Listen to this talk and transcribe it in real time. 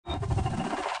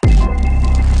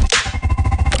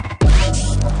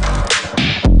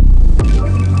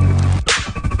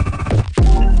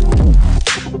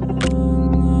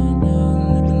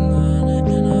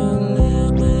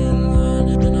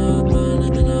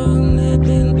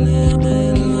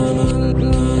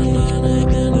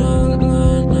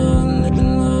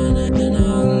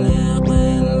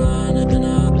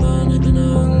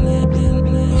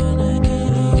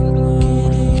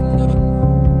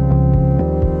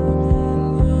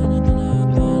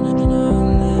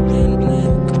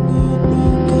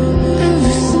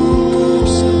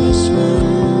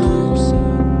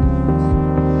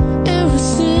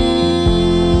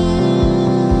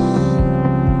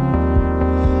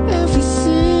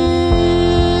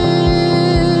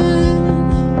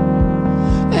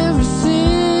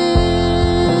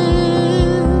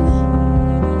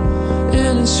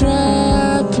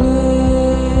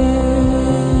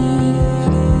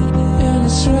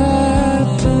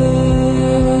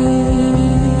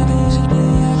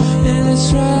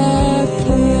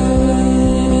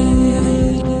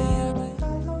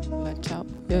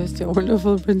the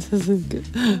wonderful princess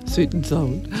and sweet and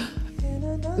sound.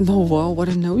 No, wow, what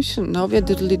a notion. Now we are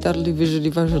diddly-daddly, visually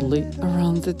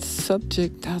around that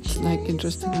subject. That's like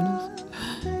interesting enough.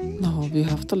 No, we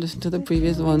have to listen to the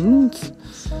previous ones.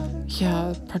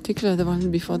 Yeah, particularly the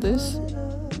one before this.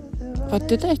 What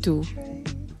did I do?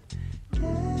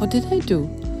 What did I do?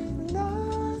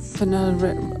 When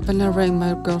I rang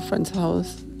my girlfriend's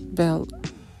house bell,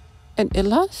 and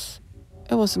alas,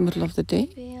 it was the middle of the day.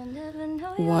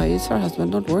 Why is her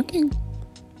husband not working?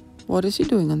 What is he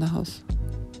doing in the house?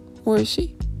 Where is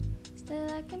she?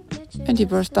 And he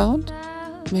burst out.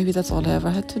 Maybe that's all I ever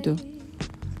had to do.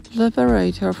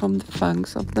 Liberate her from the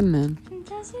fangs of the men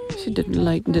she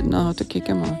didn't know how to kick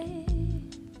him out.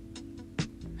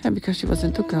 And because she was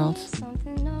into girls.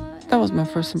 That was my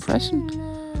first impression.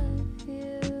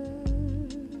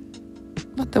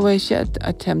 But the way she had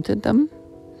attempted them,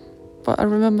 but I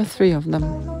remember 3 of them.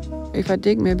 If I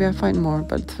dig, maybe I find more,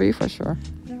 but 3 for sure.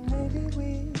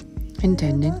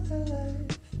 Intending.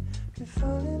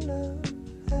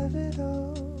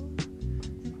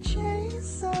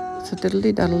 So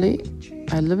diddly-daddly,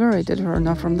 I liberated her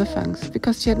enough from the fangs,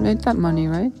 because she had made that money,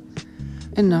 right?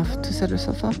 Enough to set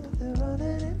herself up.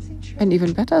 And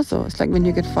even better so, it's like when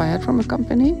you get fired from a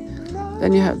company,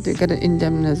 then you have to get an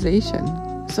indemnization.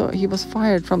 So he was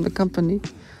fired from the company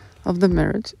of the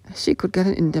marriage. She could get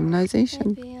an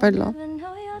indemnization by law.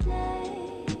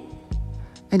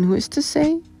 And who is to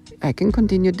say I can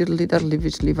continue diddly-daddly,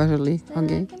 visually,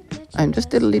 okay? I'm just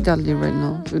diddly-daddly right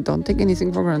now, so don't take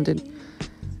anything for granted.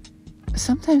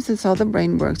 Sometimes it's how the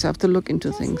brain works. I have to look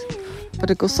into things.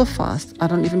 But it goes so fast, I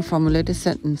don't even formulate a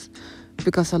sentence.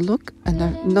 Because I look and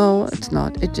I know it's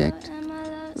not, eject.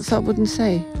 So I wouldn't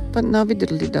say. But now we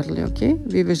diddly-daddly, okay?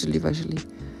 We visually.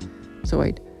 So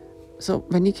wait. So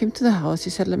when he came to the house, he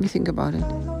said, let me think about it.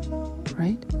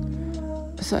 Right?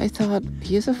 So I thought,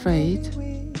 he is afraid.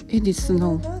 He needs to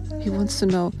know. He wants to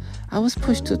know. I was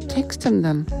pushed to text him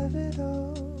then.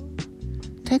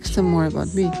 Text him more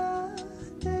about me.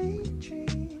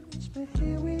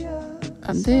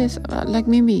 And this, like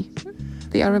Mimi.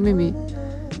 They are a Mimi.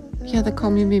 Yeah, they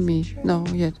call me Mimi. No,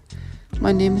 yet.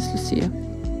 My name is Lucia.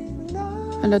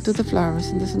 And I do the flowers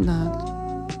and this and that.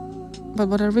 But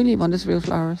what I really want is real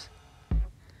flowers.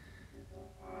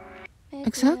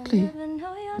 Exactly.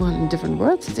 Well, in different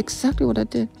words, it's exactly what I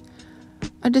did.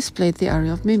 I displayed the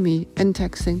area of Mimi in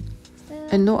texting.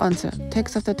 And no answer.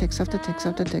 Text after text after text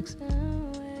after text.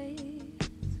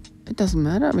 It doesn't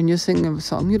matter. When you sing a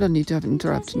song, you don't need to have an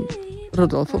interruption.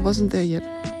 Rodolfo wasn't there yet.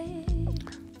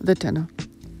 The tenor.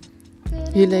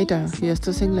 He has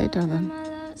to sing later then.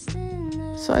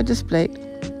 So I displayed.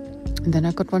 And then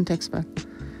I got one text back.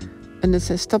 And it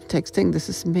says, stop texting, this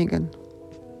is Megan.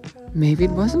 Maybe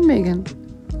it wasn't Megan.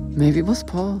 Maybe it was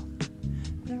Paul.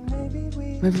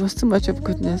 Maybe it was too much of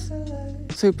goodness.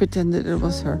 So he pretended it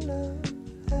was her.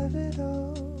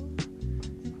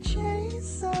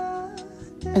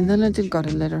 And then I did got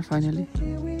a letter finally.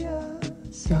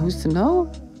 Yeah, who's to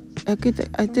know? I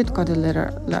did got a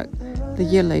letter like the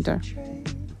year later.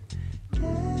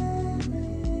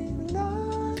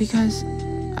 Because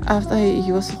after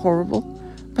he was horrible,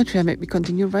 Patria made me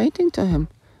continue writing to him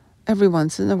every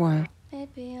once in a while.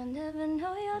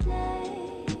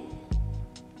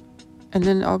 And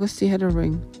then in August he had a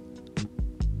ring.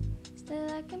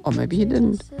 Or maybe he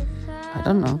didn't. I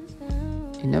don't know.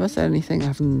 He never said anything. I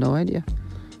have no idea.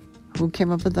 Who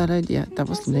came up with that idea? That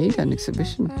was later, an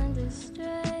exhibition.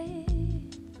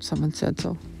 Someone said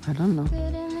so. I don't know.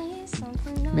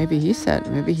 Maybe he said.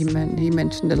 Maybe he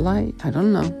mentioned a lie. I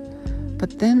don't know.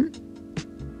 But then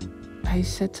I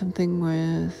said something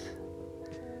with...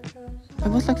 I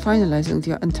was like finalizing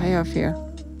the entire affair.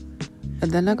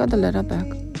 And then I got the letter back.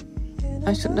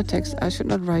 I should not text. I should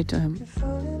not write to him.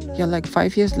 Yeah, like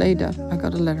 5 years later, I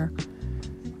got a letter.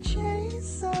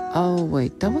 Oh,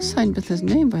 wait. That was signed with his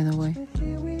name, by the way.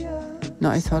 No,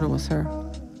 I thought it was her.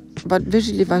 But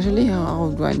visually,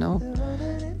 how do I know?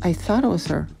 I thought it was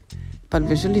her. But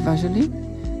visually,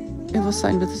 it was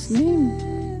signed with his name.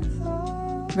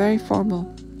 Very formal.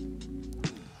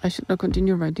 I should not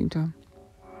continue writing to him.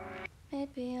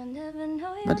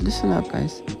 But listen up,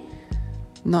 guys.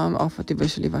 Now I'm off at the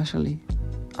visually.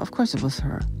 Of course it was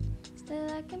her.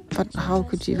 But how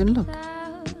could she even look?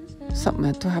 Something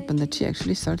had to happen that she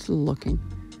actually starts looking.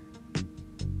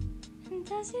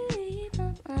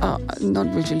 Not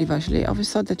visually. I always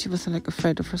thought that she was like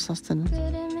afraid of her sustenance.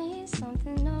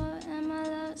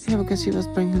 Yeah, because she was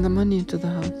bringing the money into the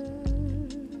house.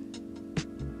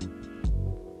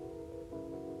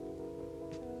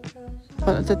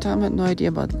 But at the time I had no idea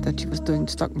about that she was doing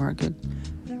stock market.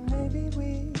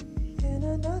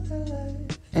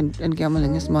 and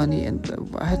gambling his money, and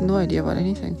I had no idea about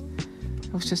anything.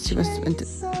 It was just he was into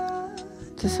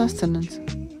the sustenance.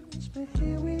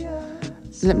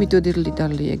 Let me do diddly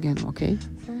daddly again, okay?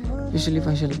 Visually.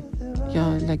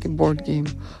 Yeah, like a board game.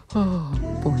 Oh,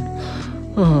 bored.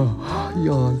 Oh,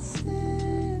 yawn.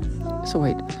 So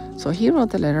wait. So he wrote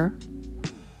the letter.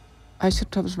 I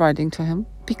stopped writing to him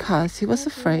because he was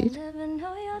afraid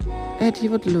that he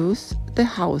would lose the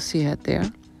house he had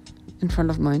there in front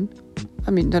of mine.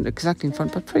 I mean, not exactly in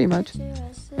front, but pretty much.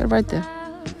 Yeah, right there.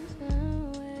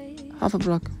 Half a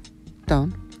block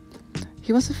down.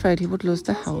 He was afraid he would lose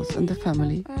the house and the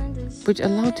family, which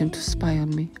allowed him to spy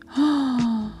on me.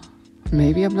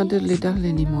 Maybe I'm not diddly-daddly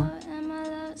anymore.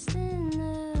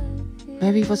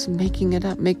 Maybe he was making it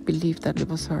up, make believe that it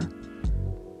was her.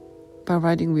 By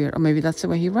writing weird. Or maybe that's the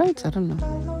way he writes, I don't know.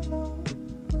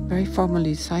 Very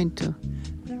formally signed to.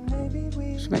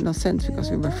 Which made no sense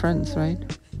because we were friends, right?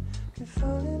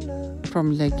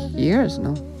 From like years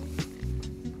now.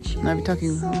 Now we're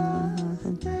talking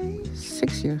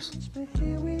 6 years.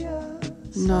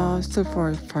 No, still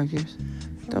 5 years.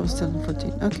 That was still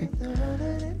 14. Okay.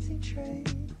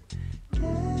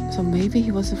 So maybe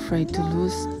he was afraid to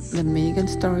lose the Megan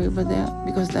story over there,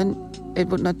 because then it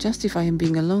would not justify him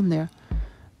being alone there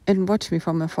and watch me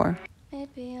from afar.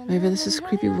 Maybe this is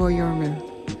creepy voyeur.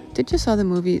 Did you saw the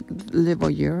movie Le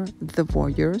Voyeur? The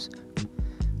Voyeurs?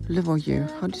 Le Voyeur.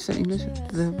 How do you say in English?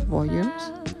 The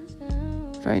Voyeurs?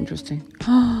 Very interesting.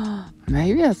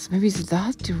 Maybe it's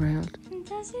that derailed.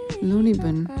 Luni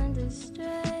bin.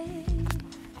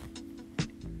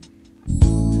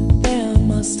 There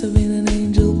must have been an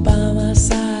angel by my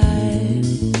side.